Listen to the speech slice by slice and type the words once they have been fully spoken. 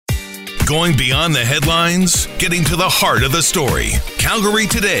Going beyond the headlines, getting to the heart of the story. Calgary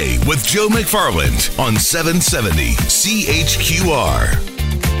Today with Joe McFarland on 770 CHQR.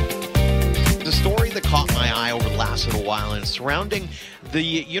 The story that caught my eye over the last little while and surrounding the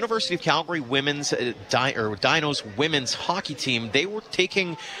University of Calgary Dino's women's hockey team. They were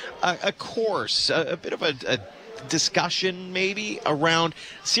taking a course, a bit of a discussion maybe around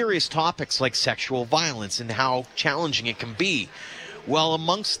serious topics like sexual violence and how challenging it can be. Well,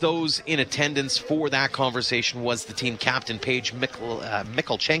 amongst those in attendance for that conversation was the team captain, Paige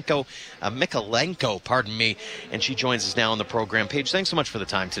Michalenko, and she joins us now on the program. Paige, thanks so much for the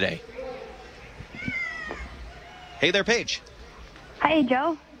time today. Hey there, Paige. Hi,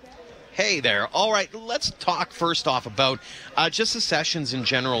 Joe. Hey there. All right, let's talk first off about just the sessions in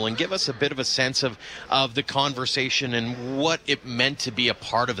general and give us a bit of a sense of the conversation and what it meant to be a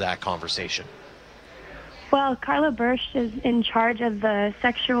part of that conversation. Well, Carla Bursch is in charge of the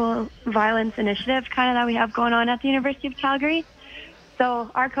sexual violence initiative that we have going on at the University of Calgary.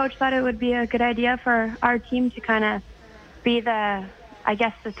 So our coach thought it would be a good idea for our team to be the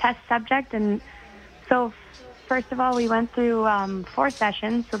test subject. And so first of all, we went through 4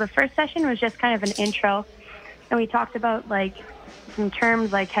 sessions. So the first session was just kind of an intro. And we talked about some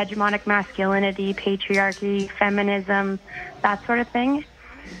terms like hegemonic masculinity, patriarchy, feminism, that sort of thing.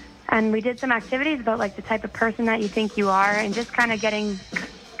 And we did some activities about the type of person that you think you are and just kind of getting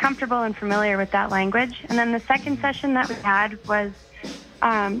comfortable and familiar with that language. And then the second session that we had was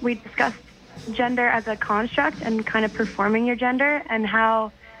we discussed gender as a construct and kind of performing your gender and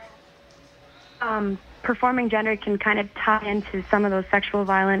how performing gender can kind of tie into some of those sexual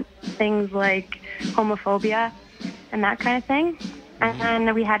violent things like homophobia and that kind of thing. And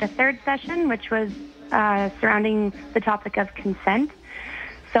then we had a third session, which was surrounding the topic of consent.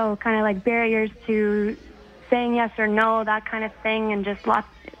 So kind of like barriers to saying yes or no, that kind of thing, and just lots,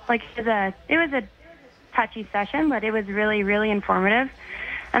 it was a touchy session, but it was really, really informative.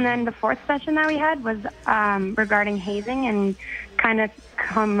 And then the fourth session that we had was regarding hazing and kind of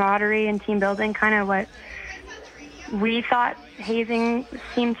camaraderie and team building, kind of what we thought hazing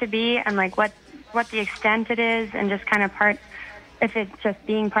seemed to be and what the extent it is and just kind of if it's just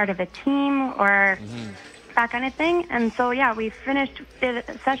being part of a team or that kind of thing. And so, yeah, we finished the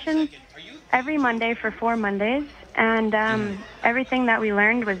session every Monday for 4 Mondays. And everything that we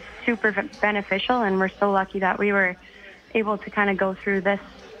learned was super beneficial. And we're so lucky that we were able to kind of go through this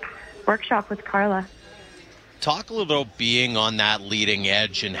workshop with Carla. Talk a little about being on that leading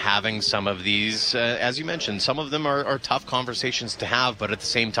edge and having some of these, as you mentioned, some of them are tough conversations to have, but at the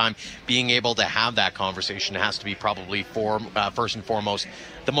same time, being able to have that conversation has to be probably first and foremost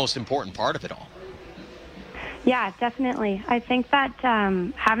the most important part of it all. Yeah, definitely. I think that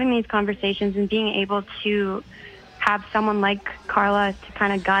having these conversations and being able to have someone like Carla to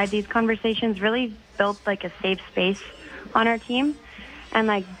kind of guide these conversations really built a safe space on our team.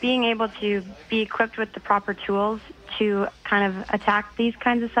 And being able to be equipped with the proper tools to kind of attack these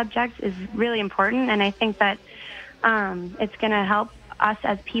kinds of subjects is really important. And I think that it's going to help us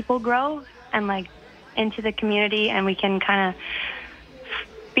as people grow and into the community, and we can kind of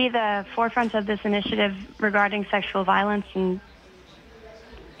be the forefront of this initiative regarding sexual violence and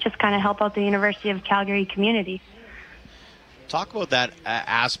just kind of help out the University of Calgary community. Talk about that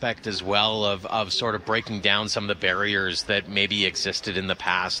aspect as well of sort of breaking down some of the barriers that maybe existed in the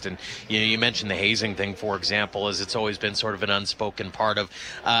past. And you mentioned the hazing thing, for example, as it's always been sort of an unspoken part of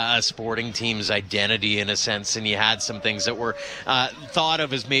a sporting team's identity in a sense. And you had some things that were thought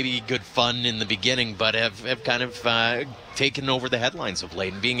of as maybe good fun in the beginning, but have kind of taken over the headlines of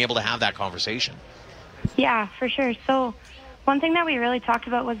late, and being able to have that conversation. Yeah, for sure. So one thing that we really talked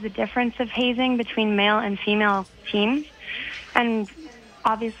about was the difference of hazing between male and female teams. And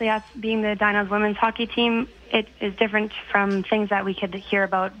obviously, us being the Dino's women's hockey team, it is different from things that we could hear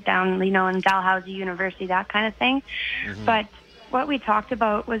about down, in Dalhousie University, that kind of thing. But what we talked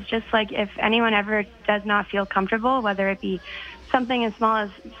about was just if anyone ever does not feel comfortable, whether it be something as small as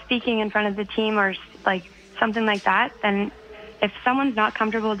speaking in front of the team or something like that, then if someone's not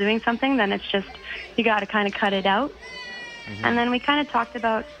comfortable doing something, then it's just, you got to kind of cut it out. And then we kind of talked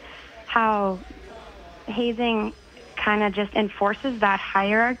about how hazing kind of just enforces that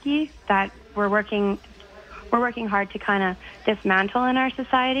hierarchy that we're working hard to kind of dismantle in our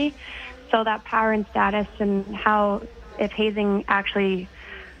society. So that power and status, and how if hazing actually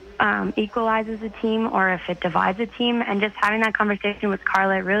equalizes a team or if it divides a team. And just having that conversation with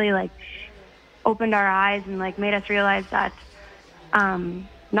Carla really opened our eyes and made us realize that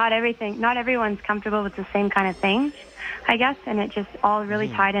not everyone's comfortable with the same kind of things, I guess. And it just all really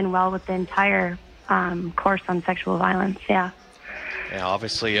tied in well with the entire course on sexual violence. Yeah. Yeah,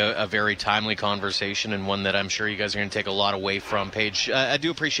 obviously a very timely conversation, and one that I'm sure you guys are going to take a lot away from. Paige, I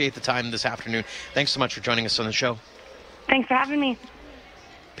do appreciate the time this afternoon. Thanks so much for joining us on the show. Thanks for having me.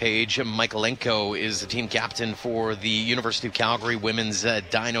 Paige Michalenko is the team captain for the University of Calgary Women's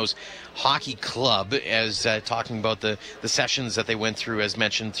Dinos Hockey Club, as talking about the sessions that they went through, as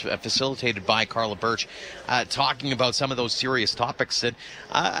mentioned, facilitated by Carla Birch, talking about some of those serious topics that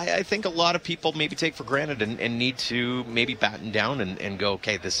I think a lot of people maybe take for granted and need to maybe batten down and go,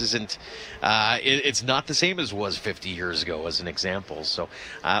 okay, this isn't, it's not the same as it was 50 years ago, as an example. So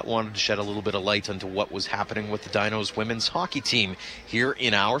I wanted to shed a little bit of light onto what was happening with the Dinos women's hockey team here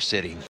in our city.